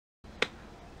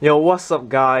Yo, what's up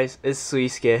guys, it's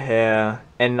Suisuke here,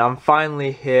 and I'm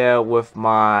finally here with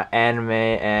my anime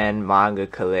and manga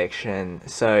collection.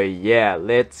 So yeah,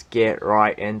 let's get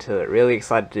right into it. Really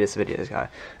excited to do this video, guys.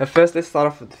 And first, let's start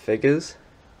off with the figures.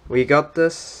 We got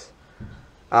this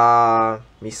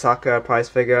Misaka prize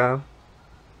figure,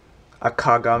 a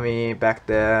Kagami back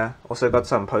there, also got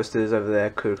some posters over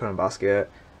there, Kuroko basket,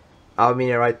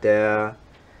 Almina right there,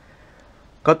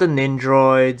 got the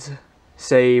Nindroids,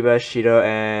 Seiba, Shido,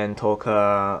 and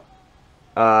Toka.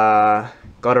 Got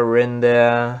a Rin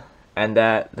there, and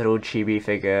that little chibi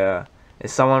figure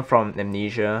is someone from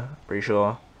Amnesia, pretty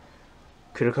sure.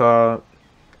 Kuroko,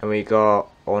 and we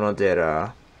got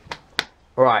Onodera.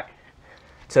 Alright,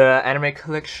 to the anime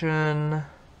collection,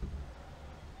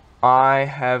 I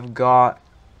have got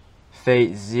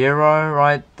Fate Zero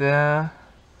right there.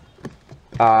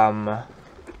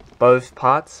 Both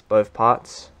parts.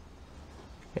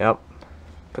 Yep.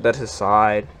 Put that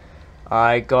aside.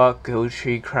 I got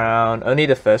Guilty Crown. Only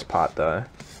the first part though.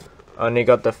 Only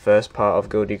got the first part of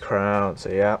Guilty Crown, so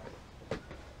yeah.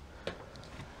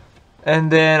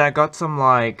 And then I got some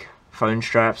like phone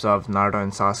straps of Naruto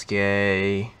and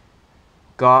Sasuke.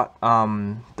 Got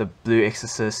the Blue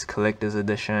Exorcist Collector's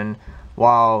Edition.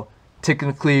 While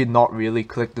technically not really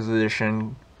Collector's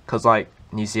Edition, cause like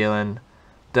New Zealand,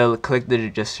 the collector's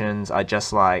editions are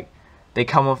just like, they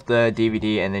come with the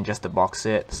DVD and then just the box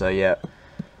set. So yeah,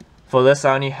 for this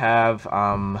I only have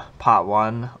part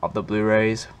 1 of the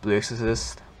Blu-rays, Blue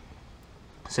Exorcist.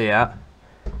 So yeah,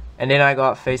 and then I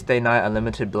got Face Day Night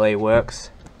Unlimited Blade Works.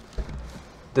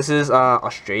 This is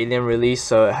Australian release,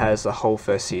 so it has the whole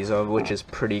first season, which is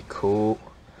pretty cool.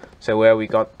 So where we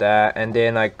got that, and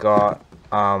then I got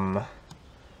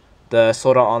the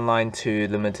Sword Art Online 2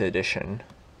 limited edition.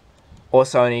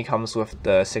 Also only comes with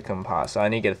the second part, so I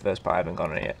need to get the first part, I haven't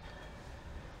gotten it yet.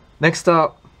 Next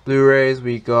up, Blu-rays,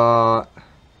 we got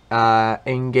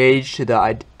Engaged to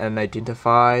the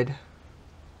Unidentified,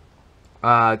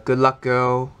 Good Luck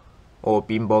Girl, or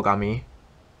Bimbogami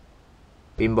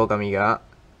ga.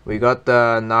 We got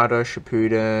the Naruto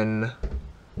Shippuden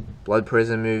Blood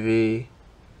Prison movie.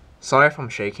 Sorry if I'm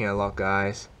shaking a lot,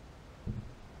 guys.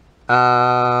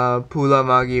 Pula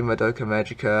Magi Madoka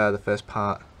Magica, the first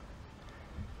part.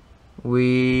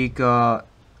 We got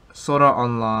Sword Art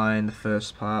Online, the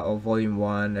first part of Volume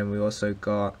 1, and we also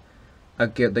got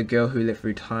The Girl Who Lived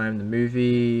Through Time, the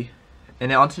movie. And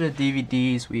then onto the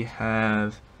DVDs, we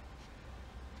have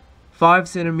 5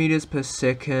 centimeters per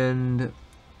second,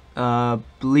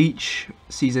 Bleach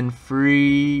Season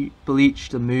 3, Bleach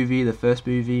the movie, the first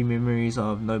movie, Memories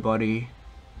of Nobody,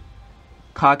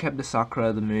 Cardcaptor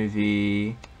Sakura the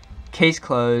movie, Case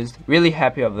Closed. Really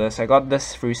happy with this. I got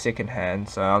this through secondhand,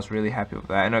 so I was really happy with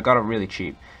that, and I got it really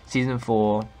cheap. Season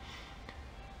 4.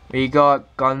 We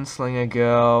got Gunslinger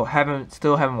Girl.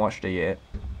 Still haven't watched it yet.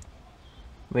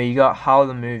 We got Howl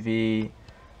the movie.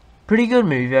 Pretty good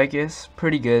movie, I guess.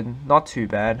 Pretty good. Not too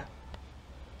bad.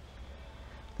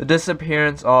 The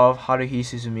Disappearance of Haruhi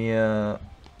Suzumiya.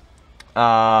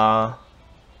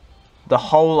 The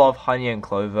whole of Honey and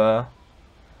Clover.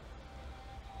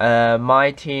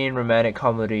 My Teen Romantic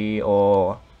Comedy,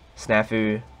 or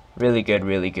Snafu. Really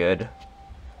good.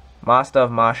 Master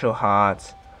of Martial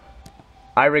Arts.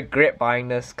 I regret buying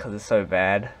this because it's so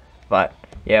bad, but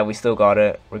yeah, we still got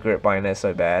it. Regret buying this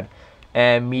so bad.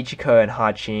 And Michiko and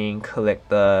Hachin collect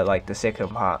the second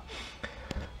part.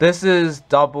 This is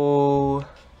double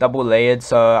layered,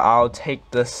 so I'll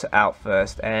take this out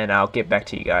first and I'll get back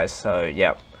to you guys. So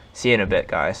yeah, see you in a bit,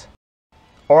 guys.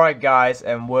 Alright guys,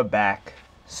 and we're back.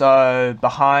 So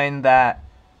behind that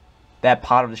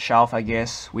part of the shelf, I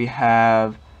guess, we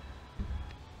have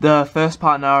the first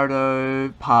part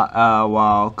Naruto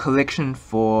collection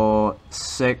for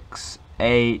 6,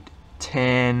 8,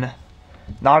 10.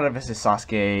 Naruto vs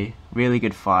Sasuke, really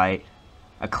good fight,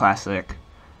 a classic.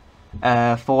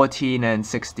 14 and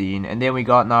 16, and then we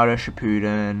got Naruto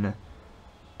Shippuden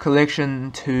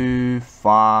collection 2,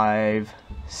 5,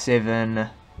 7,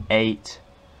 8,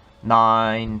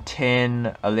 9,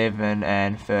 10, 11,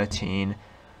 and 13.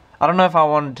 I don't know if I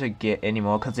wanted to get any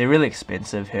more because they're really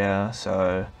expensive here.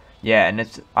 So yeah, and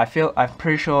I'm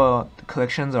pretty sure the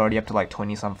collection's already up to like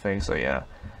 20 something. So yeah.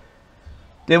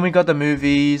 Then we got the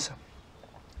movies.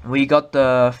 We got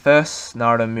the first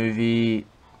Naruto movie,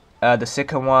 the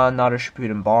second one Naruto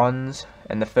Shippuden Bonds,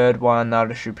 and the third one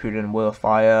Naruto Shippuden Will of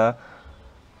Fire.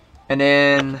 And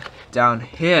then down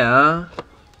here,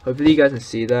 hopefully you guys can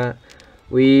see that,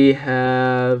 we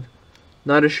have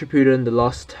Naruto Shippuden The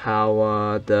Lost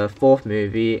Tower, the 4th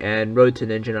movie, and Road to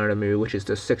Ninja Naruto movie, which is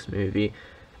the 6th movie,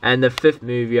 and the 5th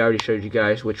movie I already showed you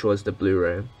guys, which was the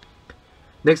Blu-ray.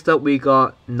 Next up we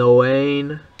got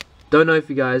Noain. Don't know if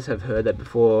you guys have heard that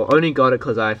before. Only got it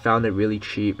because I found it really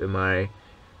cheap in my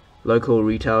local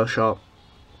retail shop,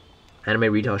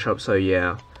 anime retail shop, so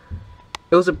yeah.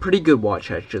 It was a pretty good watch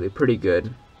actually, pretty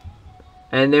good.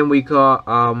 And then we got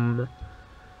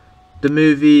the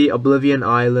movie Oblivion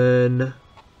Island,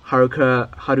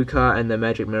 Haruka and the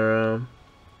Magic Mirror.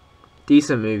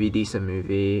 Decent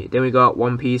movie. Then we got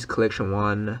One Piece Collection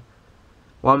 1.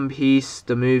 One Piece,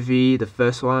 the movie, the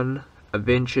first one,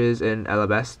 Adventures in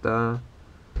Alabasta.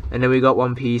 And then we got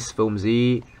One Piece Film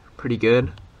Z, pretty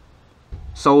good.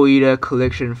 Soul Eater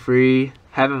Collection 3,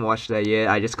 haven't watched that yet,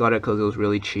 I just got it because it was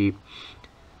really cheap.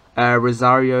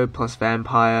 Rosario plus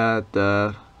Vampire,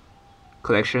 the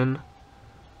collection.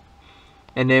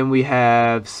 And then we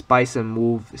have Spice and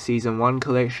Wolf Season 1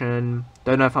 collection.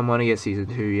 Don't know if I'm gonna get Season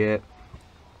 2 yet.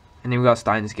 And then we got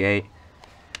Steins Gate.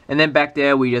 And then back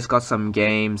there we just got some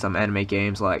games, some anime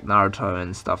games like Naruto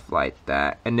and stuff like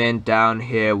that. And then down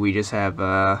here we just have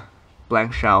a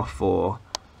blank shelf for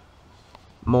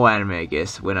more anime, I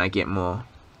guess, when I get more.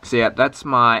 So yeah, that's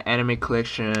my anime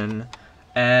collection.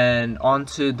 And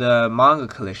onto the manga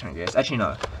collection, I guess. Actually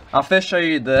no, I'll first show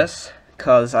you this,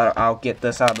 because I'll get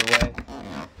this out of the way.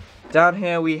 Down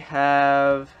here we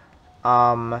have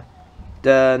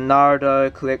the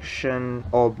Naruto collection,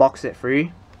 or box set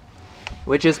 3,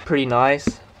 which is pretty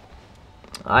nice.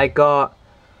 I got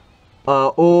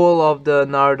all of the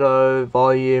Naruto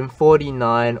volume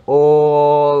 49,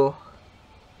 all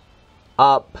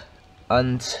up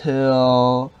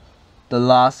until the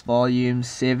last volume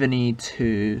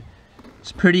 72.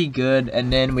 It's pretty good.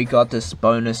 And then we got this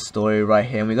bonus story right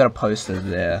here, and we got a poster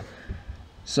there,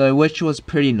 so which was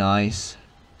pretty nice.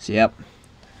 So yep.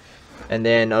 And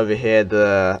then over here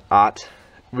the art,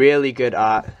 really good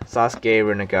art. Sasuke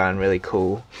Rinnegan, really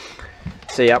cool.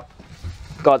 So yep,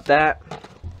 got that.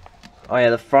 Oh yeah,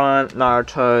 the front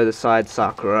Naruto, the side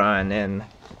Sakura, and then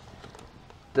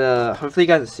the, hopefully you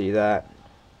guys can see that,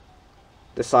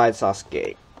 the side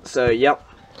Sasuke. So yep.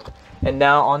 And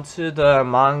now onto the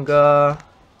manga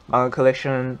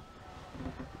collection.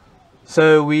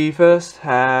 So we first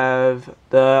have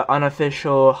the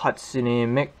unofficial Hatsune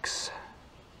Mix,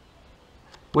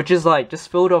 which is like just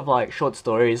filled of like short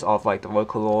stories of like the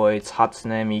Vocaloids,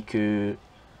 Hatsune Miku,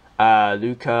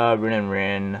 Luca, Rin and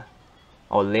Rin,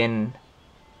 or Lin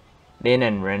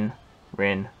and Rin,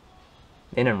 Lin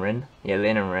and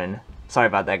Rin. Sorry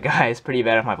about that, guys. Pretty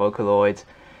bad at my Vocaloids.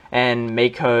 And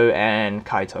Meiko and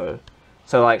Kaito.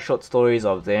 So like short stories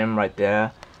of them right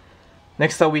there.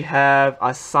 Next up we have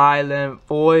A Silent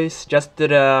Voice. Just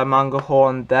did a manga haul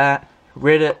on that.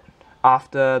 Read it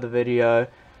after the video.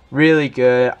 Really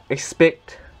good.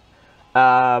 Expect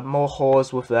more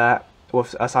hauls with that,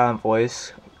 with A Silent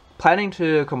Voice. Planning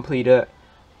to complete it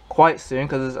quite soon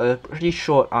because it's a pretty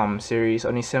short series,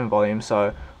 only 7 volumes,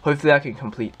 so hopefully I can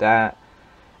complete that.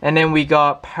 And then we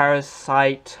got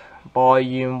Parasite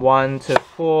volume 1 to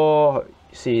 4.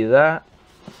 See that?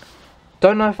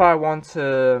 Don't know if I want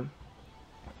to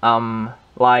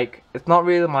like, it's not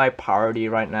really my priority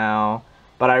right now,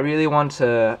 but I really want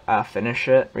to finish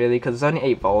it, really, because it's only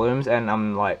 8 volumes, and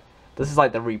I'm like, this is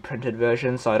like the reprinted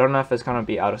version, so I don't know if it's gonna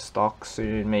be out of stock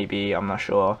soon, maybe, I'm not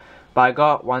sure. But I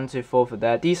got 1 to 4 for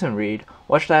that. Decent read.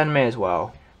 Watched the anime as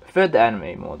well. Preferred the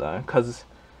anime more though, because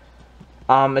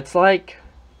it's like,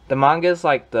 the manga is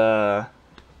like the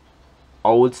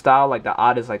old style, like the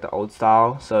art is like the old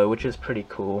style, so which is pretty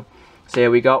cool. So yeah,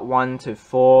 we got 1 to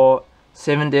 4.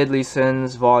 7 Deadly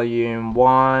Sins volume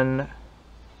 1.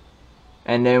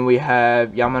 And then we have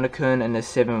Yamada-kun and the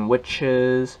 7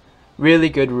 Witches. Really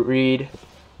good read.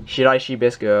 Shiraishi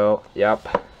Best Girl.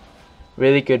 Yep.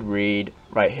 Really good read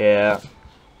right here.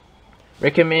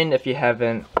 Recommend if you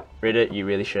haven't read it, you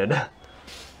really should.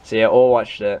 So yeah, all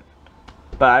watched it.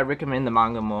 But I recommend the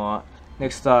manga more.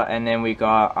 Next up, and then we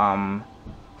got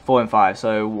 4 and 5.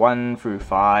 So 1 through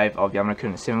 5 of Yamada-kun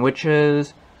and the 7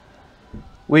 Witches.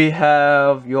 We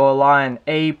have Your Lie in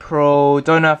April.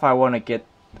 Don't know if I want to get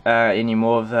any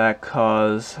more of that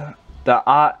because the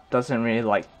art doesn't really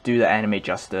like do the anime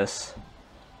justice.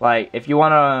 Like, if you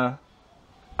want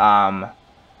to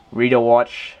read or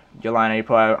watch Your Lie in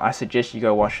April, I suggest you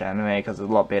go watch the anime because it's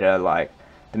a lot better, like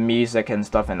the music and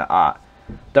stuff and the art.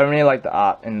 Don't really like the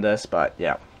art in this, but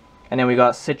yeah. And then we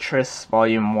got Citrus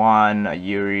volume 1,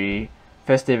 Yuri,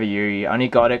 first ever Yuri. I only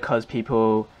got it because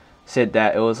people said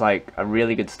that it was like a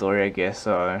really good story, I guess,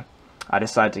 so I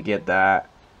decided to get that.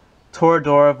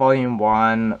 Toradora volume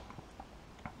 1,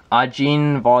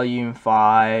 Ajin volume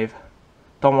 5.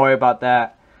 Don't worry about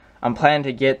that. I'm planning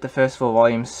to get the first 4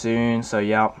 volumes soon, so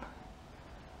yep.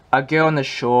 A Girl on the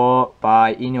Shore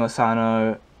by Inu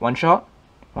Asano one shot.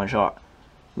 one shot.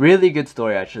 Really good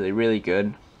story actually, really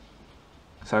good.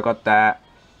 So I got that.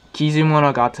 Kizu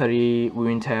Monogatari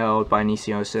Wound by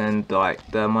Nishio-sen,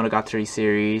 the Monogatari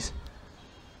series.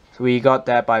 So we got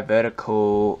that by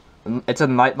Vertical. It's a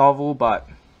light novel, but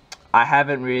I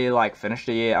haven't really finished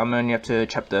it yet. I'm only up to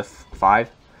chapter 5.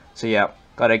 So yeah,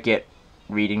 gotta get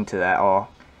reading to that, or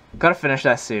gotta finish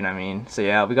that soon, I mean. So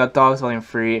yeah, we got Dogs Volume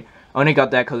 3. Only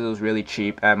got that because it was really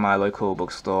cheap at my local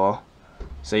bookstore.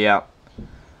 So yeah.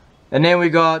 And then we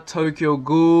got Tokyo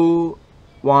Ghoul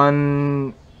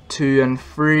 1, 2, and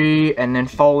 3. And then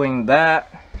following that,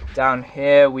 down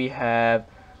here we have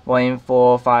Volume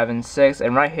 4, 5, and 6.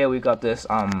 And right here we got this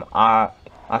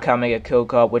Akame Kill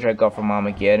Cup, which I got from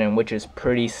Armageddon, which is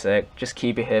pretty sick. Just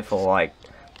keep it here for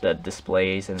the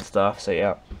displays and stuff. So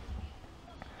yeah.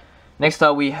 Next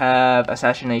up we have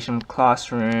Assassination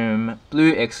Classroom,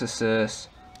 Blue Exorcist,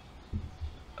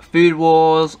 Food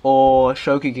Wars or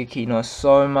Shokugeki no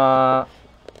Soma,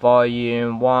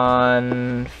 Volume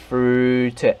 1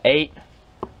 through to 8.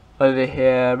 Over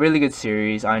here, really good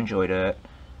series, I enjoyed it.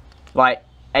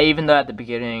 Even though at the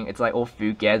beginning it's all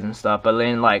food gags and stuff, but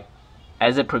then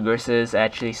as it progresses, it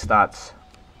actually starts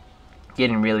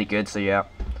getting really good, so yeah.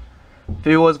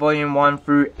 Food Wars Volume 1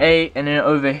 through 8, and then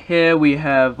over here we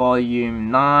have Volume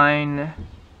 9,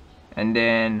 and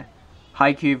then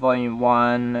Haikyuu Volume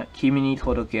 1, Kimi ni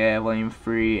Todoke Volume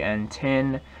 3 and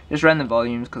 10, just random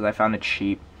volumes because I found it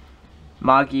cheap.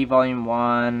 Magi Volume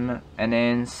 1, and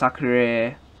then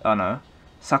Sakura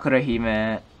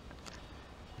Hime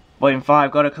Volume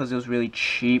 5, got it because it was really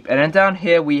cheap. And then down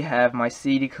here we have my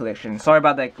CD collection. Sorry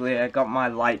about that glare, I got my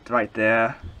light right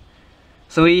there.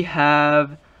 So we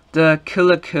have the Kill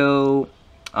la Kill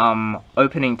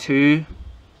opening 2,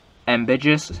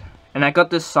 Ambiguous, and I got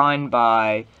this signed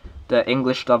by the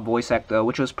English dub voice actor,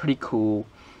 which was pretty cool,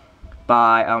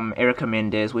 by Erica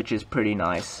Mendez, which is pretty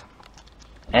nice.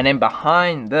 And then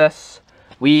behind this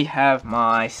we have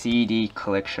my CD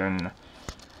collection.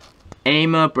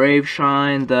 Aimer Brave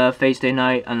Shine, the Fate Stay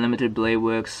Night Unlimited Blade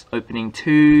Works opening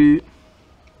 2.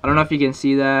 I don't know if you can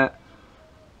see that.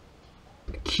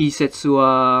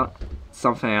 Kisetsuwa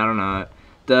something, I don't know.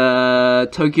 The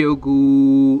Tokyo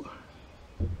Ghoul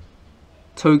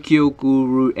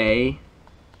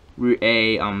Rue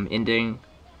ending.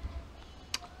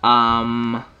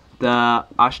 The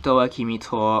Ashita wa Kimi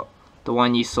to, the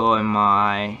one you saw in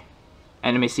my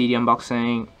anime CD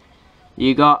unboxing.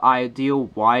 You got Ideal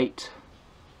White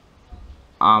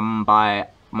by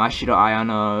Mashiro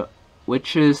Ayano,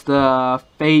 which is the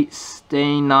Fate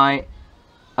Stay Night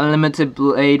Unlimited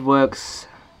Blade Works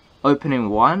opening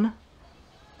 1,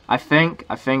 I think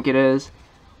it is.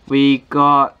 We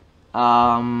got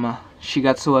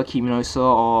Shigatsu wa Kimi no So,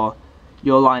 or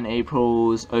Your Line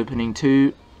April's opening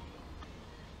 2.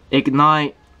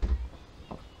 Ignite,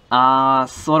 Sword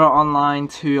Art Online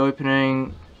 2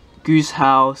 opening, Goose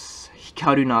House,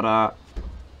 Hikaru Nara,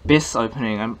 Best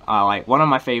opening, one of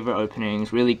my favorite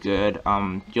openings, really good.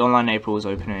 Your Line April's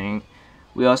opening.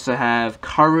 We also have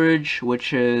Courage,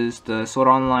 which is the Sword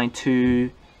Art Online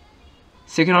 2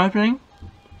 second opening.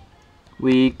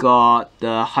 We got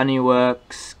the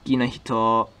Honeyworks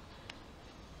Ginahito,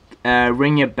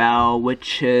 Ring Your Bell,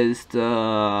 which is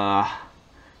the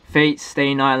Fate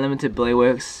Stay Night Limited Blade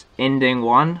Works ending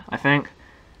 1, I think.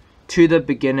 To the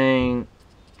Beginning,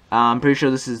 I'm pretty sure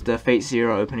this is the Fate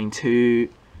Zero opening 2.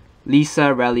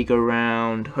 Lisa Rally Go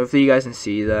Round, hopefully you guys can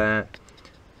see that.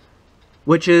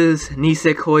 Which is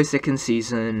Nisekoi second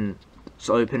season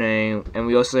opening, and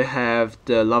we also have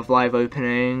the Love Live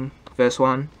opening, first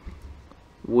one.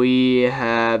 We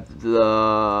have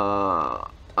the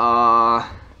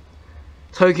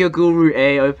Tokyo Ghoul Rue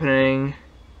A opening,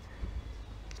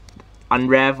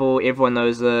 Unravel, everyone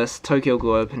knows this, Tokyo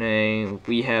Ghoul opening.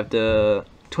 We have the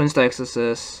Twin Star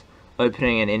Exorcist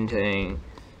opening and ending.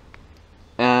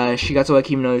 Shigatsu wa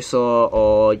Kimi no So,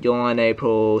 or Your Line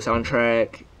April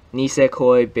soundtrack.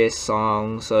 Nisekoi best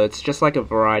song, so it's just a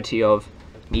variety of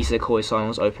Nisekoi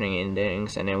songs, opening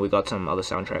endings, and then we got some other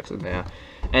soundtracks in there.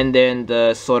 And then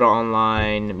the Sword Art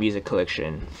Online music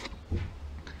collection.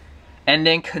 And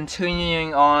then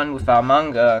continuing on with our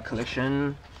manga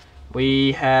collection,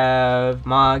 we have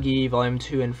Magi Volume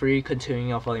 2 and 3,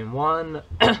 continuing off Volume 1.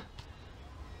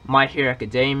 My Hero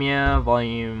Academia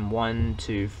Volume 1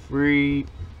 to 3.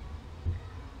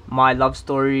 My Love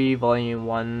Story Volume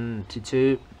 1 to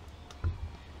 2.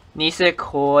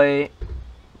 Nisekoi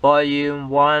Volume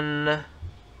 1,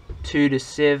 2 to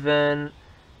 7.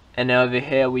 And over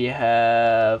here we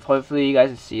have, hopefully you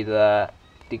guys can see that,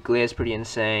 the glare is pretty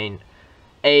insane.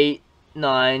 8,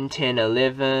 9, 10,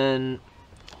 11.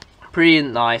 Pretty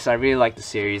nice, I really like the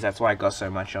series, that's why I got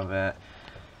so much of it.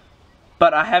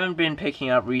 but I haven't been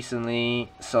picking up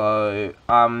recently, so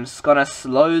I'm just gonna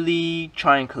slowly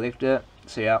try and collect it.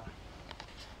 So yeah.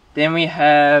 Then we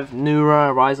have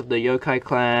Nura, Rise of the Yokai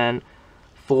Clan,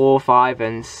 4, 5,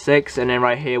 and 6, and then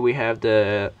right here we have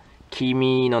the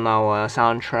Kimi no Nawa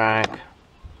soundtrack.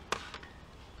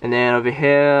 And then over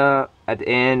here at the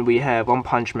end we have One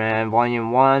Punch Man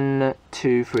Volume 1,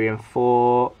 2, 3, and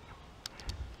 4.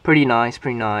 Pretty nice,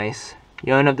 pretty nice.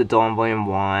 Yearn of the Dawn Volume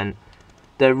 1.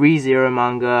 The ReZero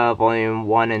manga Volume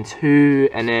 1 and 2.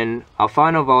 And then our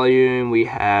final volume we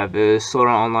have the Sword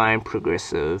Art Online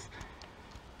Progressive.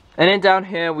 And then down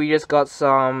here we just got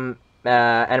some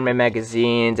anime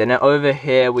magazines. And then over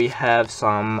here we have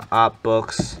some art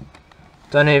books.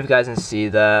 Don't know if you guys can see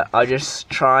that. I'll just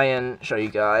try and show you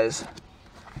guys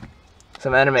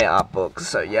some anime art books.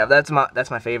 So yeah, that's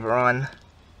my favorite one.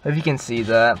 Hope you can see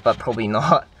that, but probably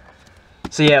not.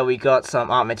 So yeah, we got some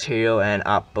art material and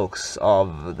art books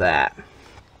of that.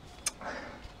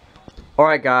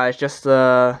 Alright guys, just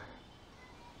a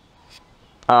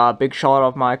big shot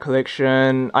of my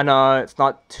collection. I know it's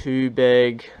not too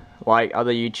big like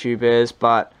other YouTubers,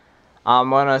 but I'm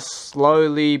gonna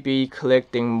slowly be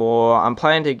collecting more. I'm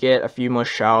planning to get a few more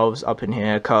shelves up in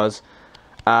here because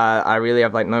I really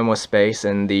have like no more space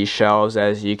in these shelves,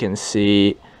 as you can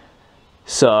see.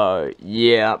 So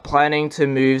yeah, planning to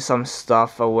move some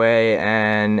stuff away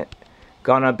and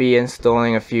gonna be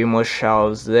installing a few more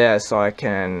shelves there so I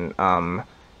can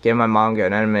get my manga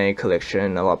and anime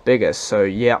collection a lot bigger. So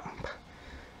yeah,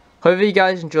 hope you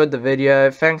guys enjoyed the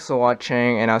video. Thanks for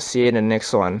watching, and I'll see you in the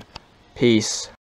next one. Peace.